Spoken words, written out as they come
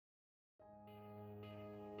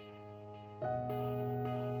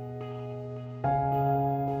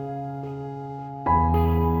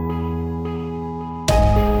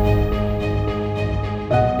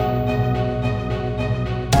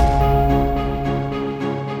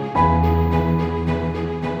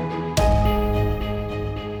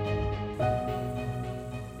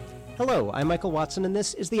Hello, I'm Michael Watson, and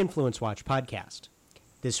this is the Influence Watch podcast.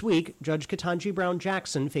 This week, Judge Ketanji Brown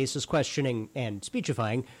Jackson faces questioning and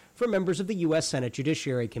speechifying from members of the U.S. Senate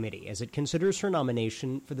Judiciary Committee as it considers her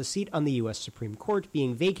nomination for the seat on the U.S. Supreme Court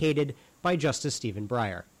being vacated by Justice Stephen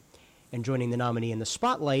Breyer. And joining the nominee in the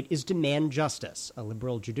spotlight is Demand Justice, a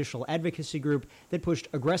liberal judicial advocacy group that pushed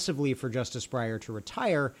aggressively for Justice Breyer to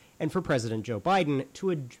retire and for President Joe Biden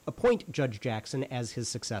to appoint Judge Jackson as his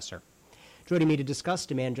successor. Joining me to discuss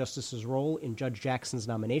Demand Justice's role in Judge Jackson's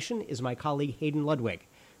nomination is my colleague Hayden Ludwig,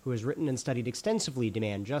 who has written and studied extensively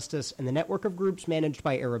Demand Justice and the network of groups managed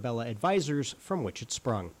by Arabella Advisors from which it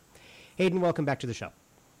sprung. Hayden, welcome back to the show.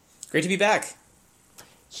 Great to be back.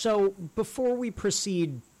 So before we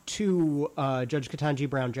proceed to Judge Ketanji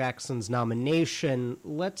Brown Jackson's nomination,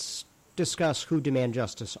 let's discuss who Demand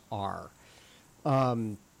Justice are.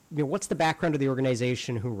 What's the background of the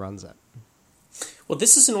organization? Who runs it? Well,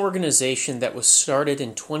 this is an organization that was started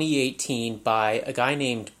in 2018 by a guy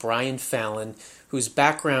named Brian Fallon, whose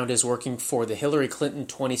background is working for the Hillary Clinton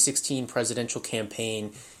 2016 presidential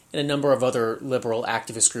campaign and a number of other liberal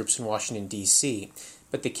activist groups in Washington, D.C.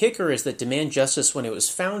 But the kicker is that Demand Justice, when it was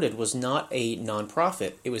founded, was not a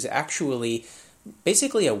nonprofit. It was actually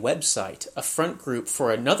basically a website, a front group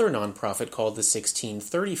for another nonprofit called the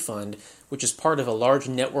 1630 Fund, which is part of a large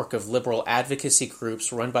network of liberal advocacy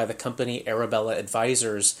groups run by the company Arabella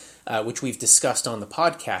Advisors, which we've discussed on the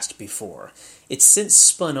podcast before. It's since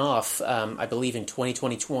spun off, I believe, in late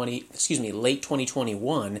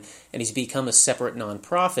 2021, and he's become a separate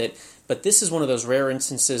nonprofit. But this is one of those rare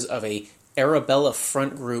instances of a Arabella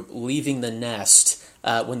front group leaving the nest,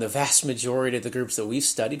 when the vast majority of the groups that we've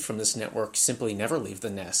studied from this network simply never leave the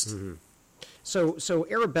nest. Mm-hmm. So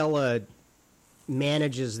Arabella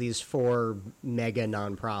manages these four mega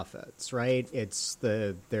nonprofits, right? There's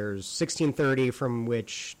 1630, from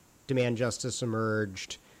which Demand Justice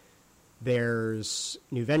emerged. There's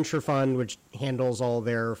New Venture Fund, which handles all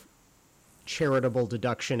their charitable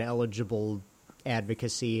deduction eligible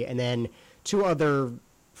advocacy, and then two other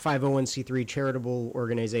 501c3 charitable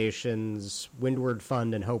organizations, Windward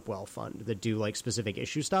Fund and Hopewell Fund, that do like specific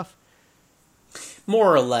issue stuff.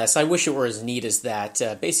 More or less. I wish it were as neat as that.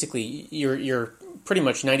 Basically, you're pretty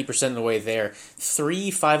much 90% of the way there. 3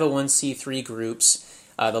 501c3 groups,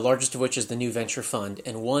 the largest of which is the New Venture Fund,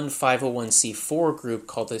 and one 501c4 group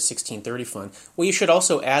called the 1630 Fund. Well, you should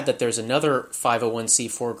also add that there's another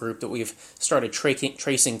 501c4 group that we've started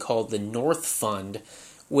tracing called the North Fund,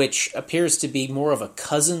 which appears to be more of a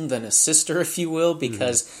cousin than a sister, if you will,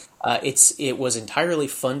 because it was entirely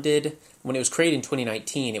funded. When it was created in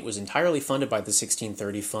 2019, it was entirely funded by the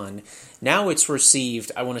 1630 Fund. Now it's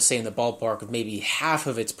received, I want to say, in the ballpark of maybe half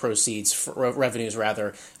of its revenues from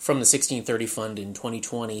the 1630 Fund in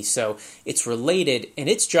 2020. So it's related, and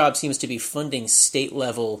its job seems to be funding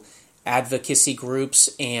state-level advocacy groups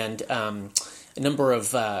and a number of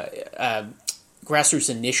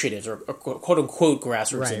grassroots initiatives, or quote-unquote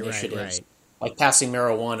grassroots initiatives, like passing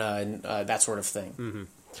marijuana and that sort of thing.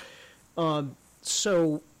 Mm-hmm.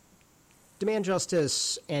 So Demand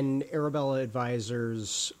Justice and Arabella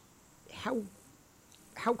Advisors, how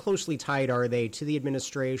closely tied are they to the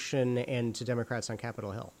administration and to Democrats on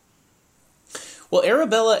Capitol Hill? Well,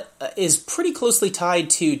 Arabella is pretty closely tied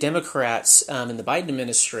to Democrats in the Biden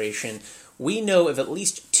administration. We know of at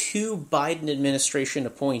least two Biden administration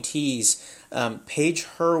appointees, Paige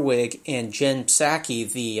Herwig and Jen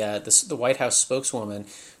Psaki, the White House spokeswoman,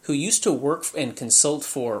 who used to work and consult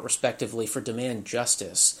for, respectively, for Demand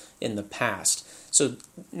Justice in the past. So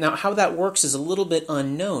now how that works is a little bit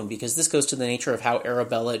unknown, because this goes to the nature of how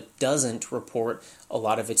Arabella doesn't report a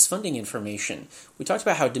lot of its funding information. We talked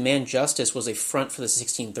about how Demand Justice was a front for the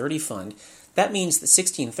 1630 Fund. That means the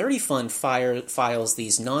 1630 Fund files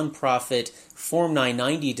these nonprofit Form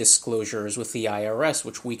 990 disclosures with the IRS,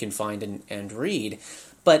 which we can find and read.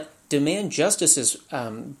 But Demand Justice's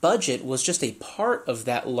budget was just a part of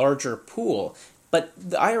that larger pool. But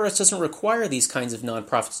the IRS doesn't require these kinds of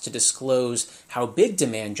nonprofits to disclose how big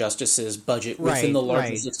Demand Justice's budget within the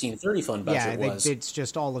larger 1630 Fund budget was. Yeah, it's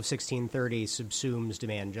just all of 1630 subsumes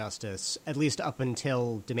Demand Justice, at least up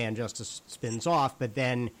until Demand Justice spins off. But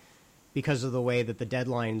then, because of the way that the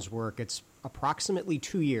deadlines work, it's approximately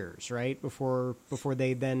 2 years, right, before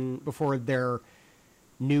their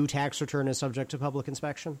new tax return is subject to public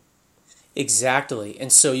inspection? Exactly. And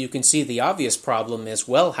so you can see the obvious problem is,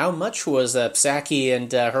 well, how much was Psaki and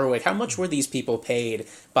Hurwitz, how much were these people paid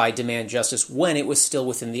by Demand Justice when it was still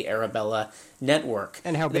within the Arabella network?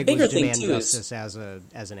 And how big was Demand Justice as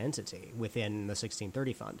an entity within the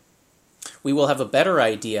 1630 fund? We will have a better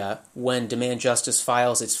idea when Demand Justice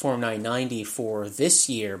files its Form 990 for this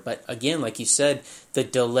year. But again, like you said, the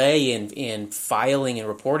delay in filing and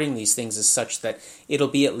reporting these things is such that it'll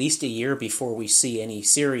be at least a year before we see any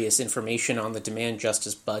serious information on the Demand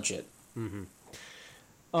Justice budget.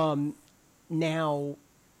 Mm-hmm. Now,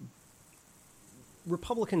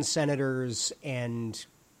 Republican senators and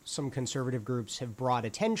some conservative groups have brought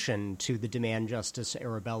attention to the Demand Justice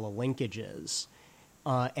Arabella linkages.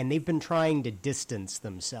 And they've been trying to distance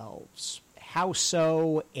themselves. How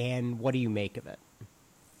so, and what do you make of it?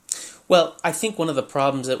 Well, I think one of the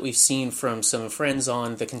problems that we've seen from some friends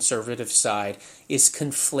on the conservative side is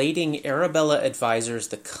conflating Arabella Advisors,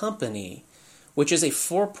 the company, which is a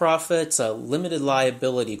for-profit, limited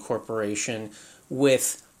liability corporation,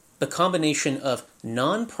 with the combination of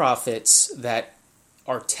nonprofits that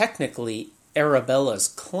are technically Arabella's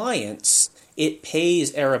clients. It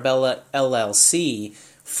pays Arabella LLC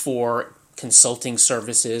for consulting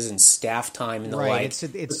services and staff time and the like.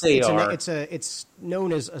 It's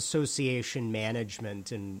known as association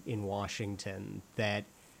management in Washington. That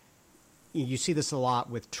you see this a lot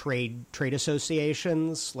with trade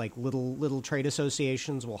associations. Like little trade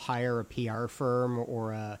associations will hire a PR firm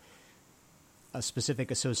or a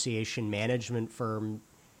specific association management firm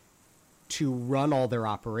to run all their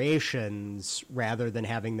operations rather than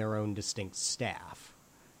having their own distinct staff.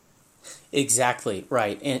 Exactly,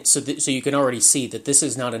 right. And so you can already see that this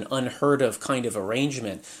is not an unheard of kind of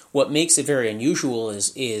arrangement. What makes it very unusual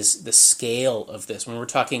is the scale of this. When we're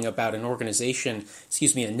talking about an organization,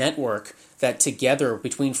 a network that together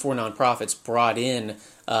between four nonprofits brought in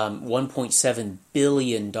 $1.7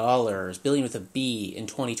 billion, billion with a B, in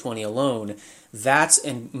 2020 alone.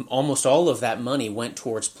 And almost all of that money went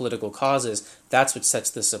towards political causes. That's what sets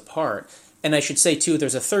this apart. And I should say, too,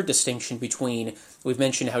 there's a third distinction between, we've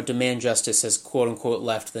mentioned how Demand Justice has, quote-unquote,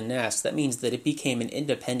 left the nest. That means that it became an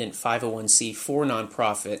independent 501c4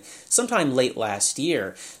 nonprofit sometime late last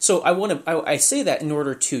year. So I say that in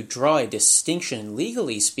order to draw a distinction,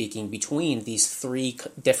 legally speaking, between these three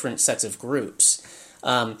different sets of groups.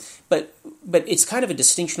 But it's kind of a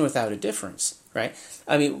distinction without a difference, right?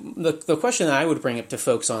 I mean, the question that I would bring up to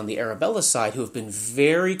folks on the Arabella side who have been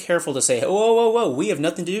very careful to say, whoa, we have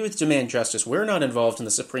nothing to do with Demand Justice. We're not involved in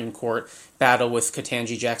the Supreme Court battle with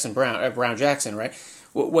Ketanji Brown Jackson, right?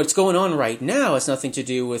 What's going on right now has nothing to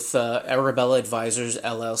do with Arabella Advisors,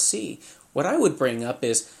 LLC. What I would bring up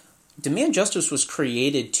is Demand Justice was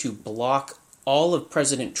created to block all of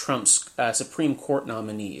President Trump's Supreme Court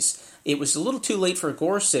nominees. It was a little too late for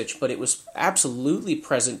Gorsuch, but it was absolutely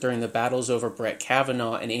present during the battles over Brett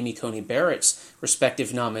Kavanaugh and Amy Coney Barrett's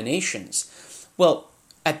respective nominations. Well,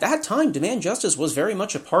 at that time, Demand Justice was very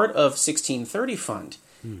much a part of 1630 Fund.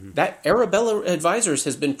 Mm-hmm. That Arabella Advisors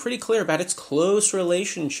has been pretty clear about its close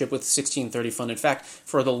relationship with 1630 Fund. In fact,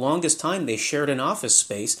 for the longest time, they shared an office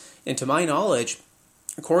space, and to my knowledge,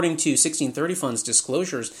 according to 1630 Fund's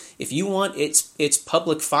disclosures, if you want its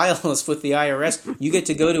public files with the IRS, you get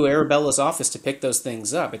to go to Arabella's office to pick those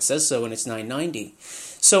things up. It says so in its 990.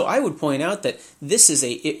 So I would point out that this is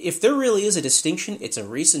if there really is a distinction, it's a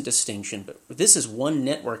recent distinction, but this is one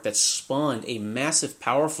network that spawned a massive,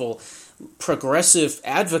 powerful, progressive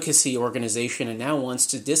advocacy organization and now wants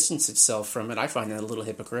to distance itself from it. I find that a little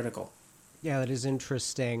hypocritical. Yeah, that is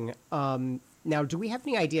interesting. Now, do we have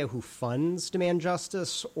any idea who funds Demand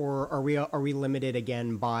Justice, or are we limited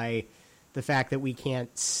again by the fact that we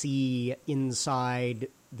can't see inside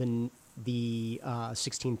the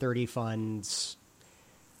 1630 funds,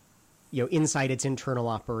 inside its internal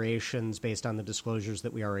operations based on the disclosures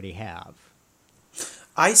that we already have?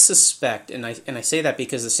 I suspect, and I say that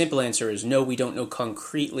because the simple answer is no, we don't know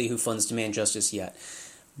concretely who funds Demand Justice yet.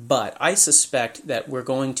 But I suspect that we're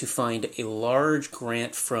going to find a large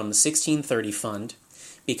grant from the 1630 Fund,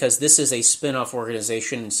 because this is a spin-off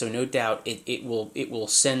organization, and so no doubt it will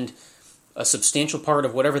send a substantial part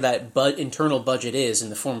of whatever that internal budget is in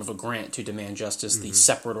the form of a grant to Demand Justice, the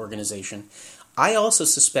separate organization. I also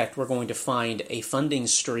suspect we're going to find a funding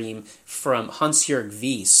stream from Hans-Jörg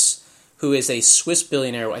Wyss, who is a Swiss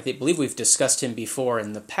billionaire. I believe we've discussed him before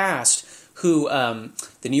in the past, who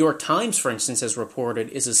the New York Times, for instance, has reported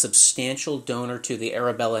is a substantial donor to the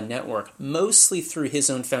Arabella network, mostly through his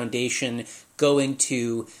own foundation, going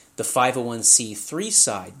to the 501c3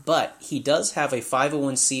 side, but he does have a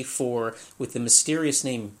 501c4 with the mysterious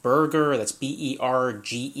name Berger, that's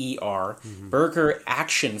Berger, Berger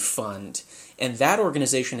Action Fund. And that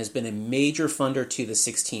organization has been a major funder to the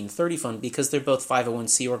 1630 Fund because they're both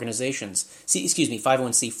 501c organizations.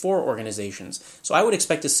 501c4 organizations. So I would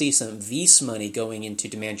expect to see some Vice money going into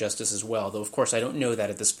demand justice as well, though of course I don't know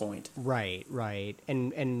that at this point. Right.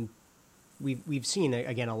 And we've seen,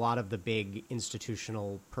 again, a lot of the big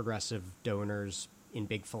institutional progressive donors in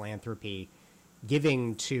big philanthropy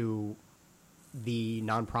giving to the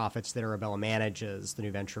nonprofits that Arabella manages, the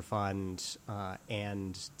New Venture Fund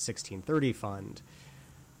and 1630 Fund.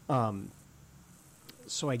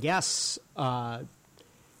 So I guess,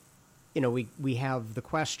 we have the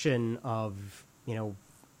question of,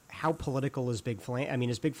 how political is big philanthropy? I mean,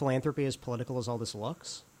 is big philanthropy as political as all this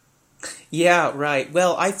looks? Yeah, right.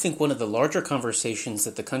 Well, I think one of the larger conversations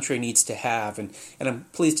that the country needs to have, and I'm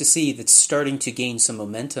pleased to see that's starting to gain some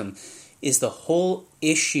momentum, is the whole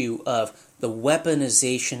issue of the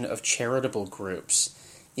weaponization of charitable groups.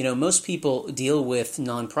 Most people deal with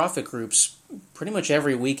nonprofit groups pretty much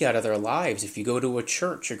every week out of their lives. If you go to a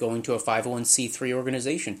church, you're going to a 501c3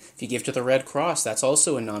 organization. If you give to the Red Cross, that's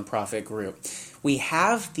also a nonprofit group. We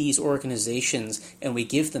have these organizations and we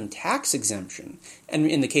give them tax exemption. And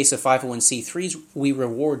in the case of 501c3s, we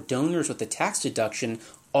reward donors with the tax deduction,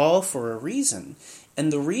 all for a reason.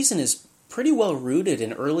 And the reason is pretty well rooted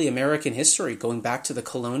in early American history, going back to the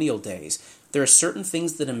colonial days. There are certain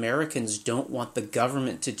things that Americans don't want the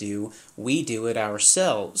government to do. We do it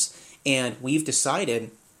ourselves. And we've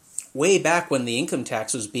decided, way back when the income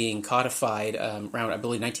tax was being codified, around, I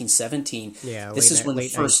believe, 1917. Yeah, this is when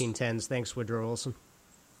late the first 1910s. Thanks, Woodrow Wilson.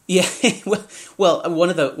 Yeah, well, one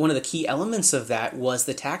of the key elements of that was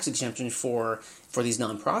the tax exemption for these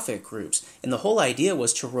nonprofit groups, and the whole idea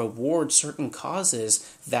was to reward certain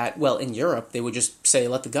causes that, well, in Europe they would just say,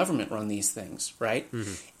 let the government run these things, right?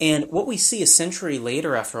 Mm-hmm. And what we see a century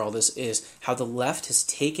later after all this is how the left has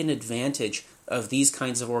taken advantage of these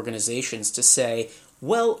kinds of organizations to say,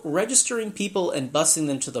 well, registering people and busing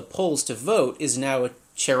them to the polls to vote is now a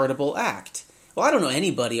charitable act. Well, I don't know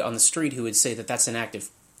anybody on the street who would say that that's an act of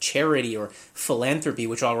charity or philanthropy,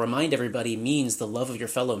 which I'll remind everybody means the love of your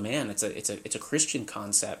fellow man. It's a Christian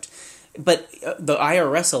concept. But the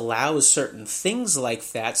IRS allows certain things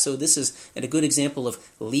like that, so this is a good example of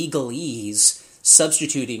legalese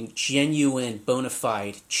substituting genuine bona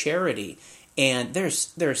fide charity. And there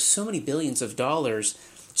are so many billions of dollars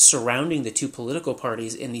surrounding the two political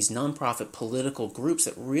parties in these nonprofit political groups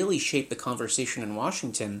that really shape the conversation in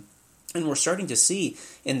Washington. And we're starting to see,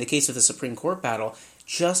 in the case of the Supreme Court battle,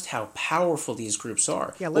 just how powerful these groups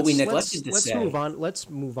are. Yeah, let's move on. Let's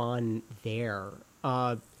move on there.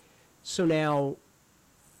 So now,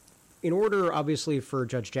 in order, obviously, for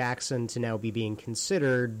Judge Jackson to now be being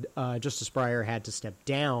considered, Justice Breyer had to step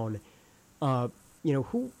down. There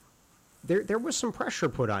was some pressure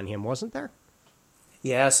put on him, wasn't there?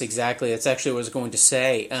 Yes, exactly. That's actually what I was going to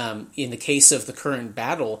say. In the case of the current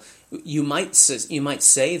battle, you might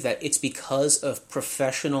say that it's because of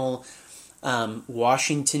professional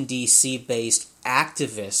Washington, D.C. based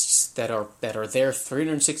activists that are there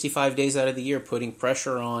 365 days out of the year putting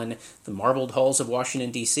pressure on the marbled halls of Washington,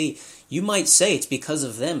 D.C. You might say it's because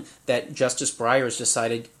of them that Justice Breyer has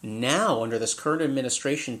decided now, under this current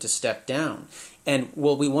administration, to step down. And,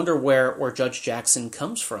 well, we wonder where Judge Jackson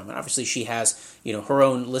comes from. And obviously she has, her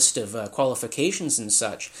own list of qualifications and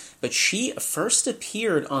such. But she first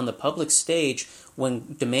appeared on the public stage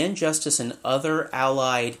when Demand Justice and other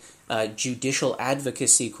allied judicial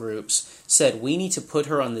advocacy groups said we need to put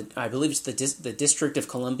her on I believe it's the District of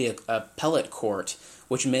Columbia Appellate Court,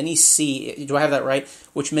 which many see, do I have that right?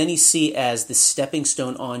 Which many see as the stepping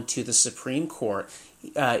stone onto the Supreme Court.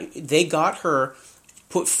 They got her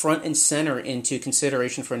put front and center into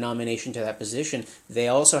consideration for a nomination to that position. They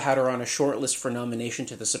also had her on a short list for nomination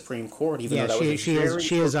to the Supreme Court, even though that was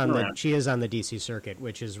she is on the D.C. Circuit,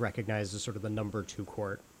 which is recognized as sort of the number 2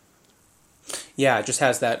 court. Yeah, it just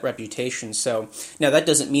has that reputation. So now that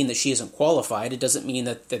doesn't mean that she isn't qualified. It doesn't mean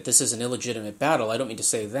that this is an illegitimate battle. I don't mean to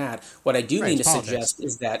say that. What I do mean to suggest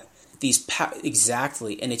is that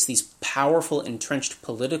exactly, and it's these powerful entrenched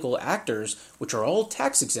political actors, which are all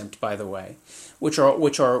tax exempt, by the way, which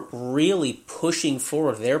are really pushing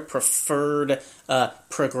for their preferred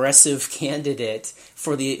progressive candidate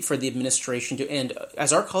for the administration to. And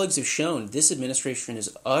as our colleagues have shown, this administration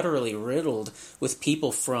is utterly riddled with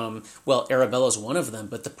people from, well, Arabella's one of them,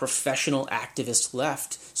 but the professional activist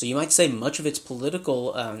left. So you might say much of its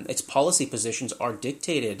political, its policy positions are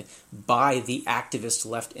dictated by the activist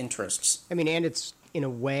left interests. I mean, and it's, in a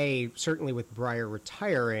way, certainly with Breyer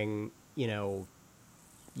retiring,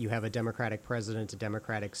 you have a Democratic president, a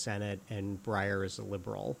Democratic Senate, and Breyer is a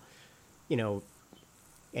liberal,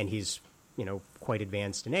 and he's, quite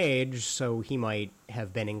advanced in age, so he might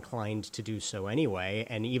have been inclined to do so anyway.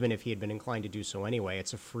 And even if he had been inclined to do so anyway,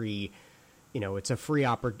 it's an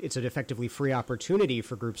effectively free opportunity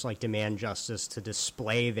for groups like Demand Justice to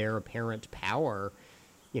display their apparent power,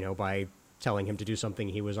 by telling him to do something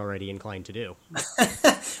he was already inclined to do.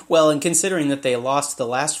 Well, and considering that they lost the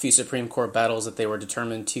last few Supreme Court battles that they were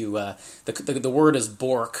determined to, the word is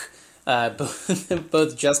bork,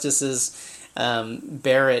 both Justices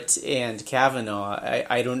Barrett and Kavanaugh,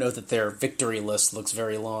 I don't know that their victory list looks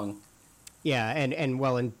very long. Yeah,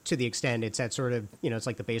 and to the extent it's that sort of, it's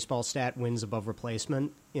like the baseball stat, wins above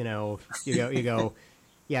replacement. You go,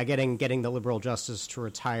 yeah, getting the liberal justice to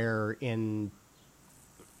retire in,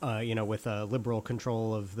 with a liberal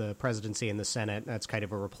control of the presidency and the Senate, that's kind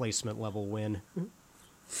of a replacement level win.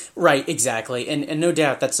 Right, exactly. And no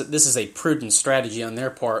doubt this is a prudent strategy on their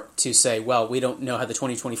part to say, well, we don't know how the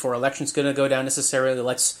 2024 election is going to go down necessarily.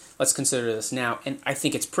 Let's consider this now. And I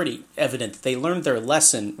think it's pretty evident that they learned their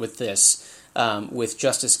lesson with this, with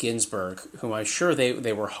Justice Ginsburg, whom I'm sure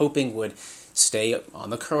they were hoping would stay on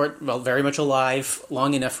the court, well, very much alive,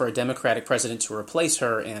 long enough for a Democratic president to replace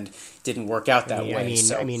her, and didn't work out that way.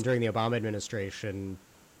 I mean, during the Obama administration,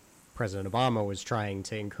 President Obama was trying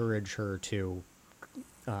to encourage her to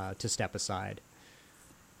step aside.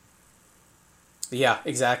 Yeah,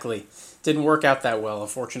 exactly. Didn't work out that well,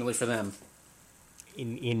 unfortunately for them.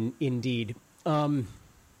 Indeed.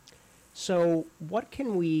 So what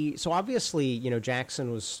can we? So obviously,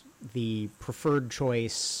 Jackson was the preferred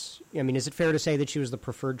choice. I mean, is it fair to say that she was the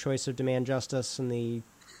preferred choice of Demand Justice in the?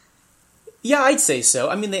 Yeah, I'd say so.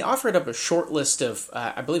 I mean, they offered up a short list of,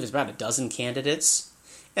 I believe it's about a dozen candidates.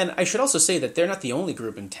 And I should also say that they're not the only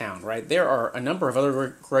group in town, right? There are a number of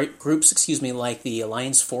other great groups, like the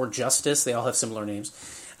Alliance for Justice, they all have similar names,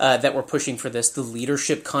 that were pushing for this, the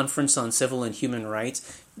Leadership Conference on Civil and Human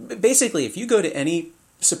Rights. Basically, if you go to any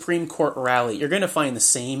Supreme Court rally, you're going to find the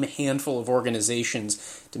same handful of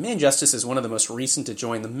organizations. Demand Justice is one of the most recent to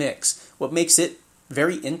join the mix. What makes it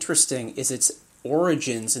very interesting is its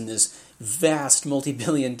origins in this vast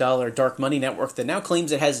multi-billion-dollar dark money network that now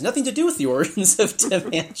claims it has nothing to do with the origins of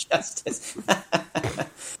Demand Justice.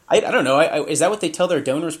 I don't know. Is that what they tell their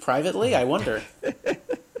donors privately? I wonder.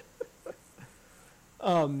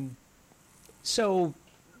 So,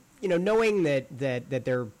 knowing that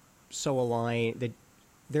they're so aligned,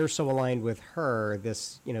 with her,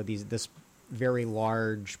 this very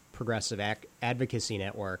large progressive advocacy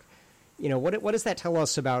network. What does that tell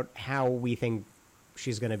us about how we think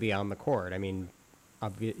she's going to be on the court? I mean,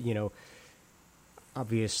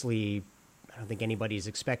 obviously, I don't think anybody's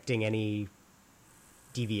expecting any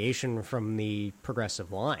deviation from the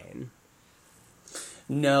progressive line.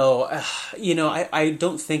 No, I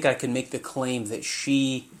don't think I can make the claim that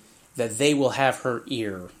they will have her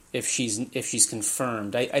ear if she's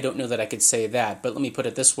confirmed. I don't know that I could say that, but let me put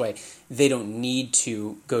it this way: they don't need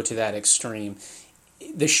to go to that extreme.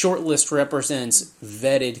 The short list represents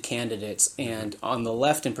vetted candidates, and on the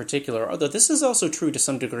left in particular, although this is also true to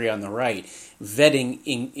some degree on the right, vetting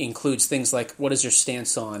includes things like, what is your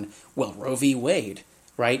stance on, Roe v. Wade,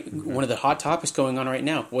 right? Mm-hmm. One of the hot topics going on right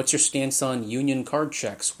now. What's your stance on union card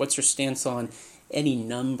checks? What's your stance on any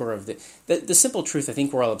number of the simple truth I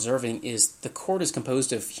think we're all observing is the court is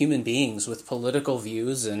composed of human beings with political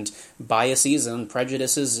views and biases and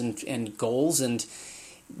prejudices and goals and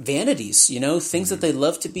vanities, things that they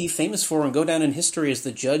love to be famous for and go down in history as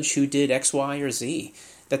the judge who did X, Y, or Z.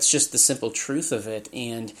 That's just the simple truth of it.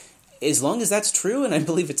 And as long as that's true, and I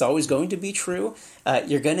believe it's always going to be true,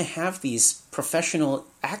 you're going to have these professional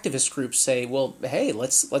activist groups say, well, hey,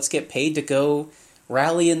 let's get paid to go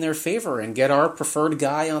rally in their favor and get our preferred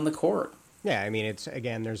guy on the court. Yeah, I mean, it's,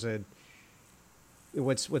 again,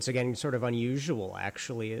 what's again sort of unusual,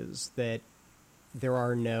 actually, is that there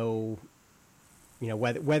are no...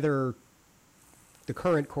 whether the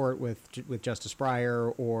current court with Justice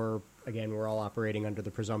Breyer or, again, we're all operating under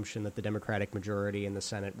the presumption that the Democratic majority in the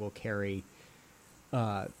Senate will carry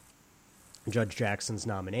Judge Jackson's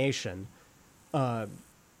nomination, there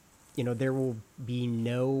will be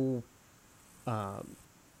no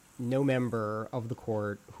member of the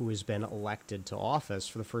court who has been elected to office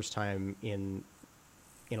for the first time in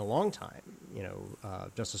in a long time.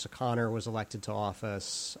 Justice O'Connor was elected to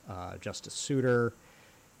office. Justice Souter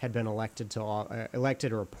had been elected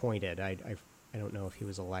or appointed. I don't know if he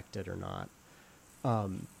was elected or not.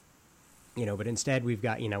 But instead we've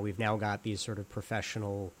now got these sort of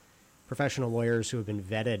professional lawyers who have been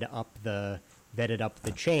vetted up the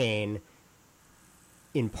chain,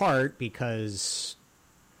 in part because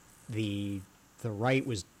the right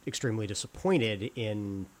was extremely disappointed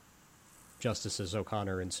in Justices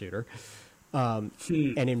O'Connor and Souter, and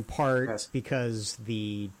in part because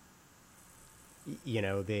it's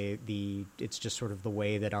just sort of the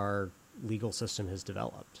way that our legal system has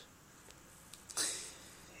developed.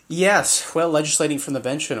 Yes, well, legislating from the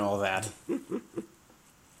bench and all that.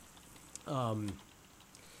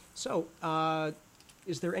 So,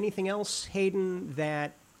 is there anything else, Hayden,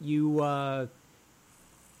 that you're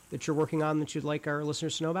working on that you'd like our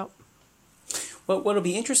listeners to know about? Well, what'll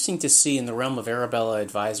be interesting to see in the realm of Arabella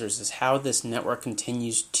Advisors is how this network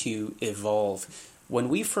continues to evolve. When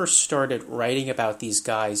we first started writing about these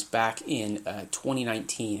guys back in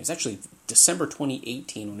 2019, it was actually December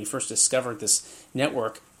 2018 when we first discovered this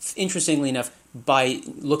network, interestingly enough, by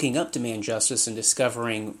looking up Demand Justice and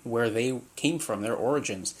discovering where they came from, their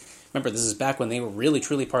origins. Remember, this is back when they were really,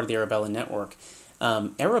 truly part of the Arabella network.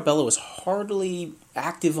 Arabella was hardly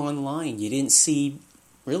active online. You didn't see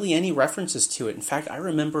really any references to it. In fact, I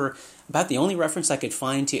remember about the only reference I could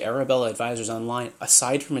find to Arabella Advisors online,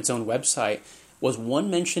 aside from its own website, was one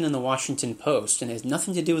mention in the Washington Post, and it has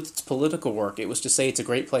nothing to do with its political work. It was to say it's a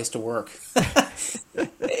great place to work.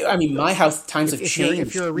 I mean, how times have changed.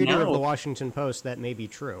 If you're a reader of the Washington Post, that may be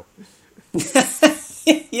true.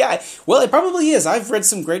 Yeah, well, it probably is. I've read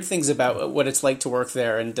some great things about what it's like to work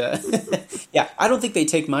there, and yeah, I don't think they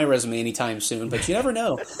take my resume anytime soon, but you never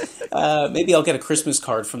know. Maybe I'll get a Christmas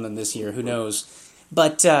card from them this year, who knows.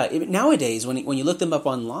 But nowadays, when you look them up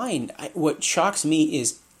online, what shocks me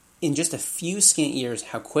is in just a few scant years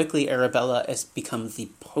how quickly Arabella has become the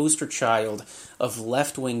poster child of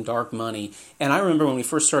left-wing dark money. And I remember when we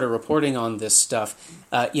first started reporting on this stuff,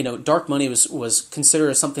 dark money was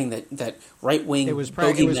considered as something that right-wing it was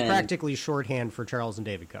practically shorthand for Charles and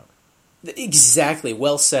David Koch. Exactly,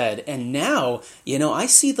 well said. And now, I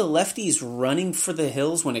see the lefties running for the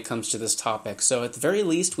hills when it comes to this topic. So at the very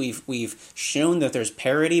least, we've shown that there's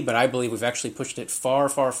parity, but I believe we've actually pushed it far,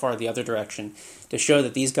 far, far the other direction to show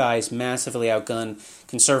that these guys massively outgun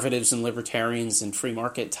conservatives and libertarians and free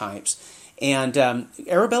market types. And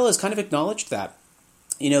Arabella has kind of acknowledged that.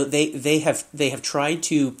 They have tried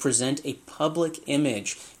to present a public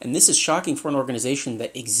image, and this is shocking for an organization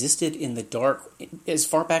that existed in the dark as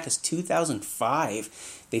far back as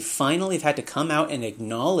 2005. They finally have had to come out and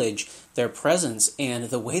acknowledge their presence, and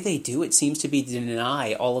the way they do it seems to be to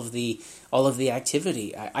deny all of the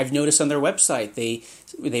activity. I've noticed on their website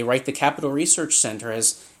they write the Capital Research Center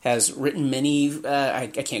has written many, I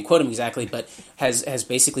can't quote him exactly, but has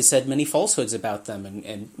basically said many falsehoods about them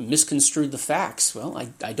and misconstrued the facts. Well,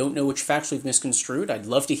 I don't know which facts we've misconstrued. I'd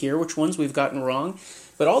love to hear which ones we've gotten wrong.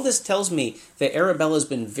 But all this tells me that Arabella's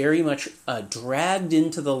been very much dragged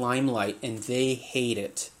into the limelight, and they hate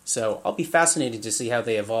it. So I'll be fascinated to see how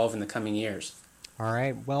they evolve in the coming years. All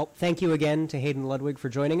right. Well, thank you again to Hayden Ludwig for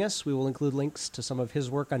joining us. We will include links to some of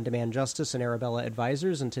his work on Demand Justice and Arabella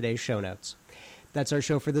Advisors in today's show notes. That's our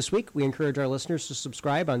show for this week. We encourage our listeners to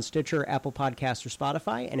subscribe on Stitcher, Apple Podcasts, or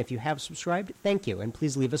Spotify. And if you have subscribed, thank you. And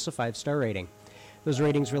please leave us a 5-star rating. Those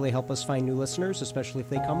ratings really help us find new listeners, especially if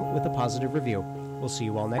they come with a positive review. We'll see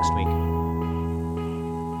you all next week.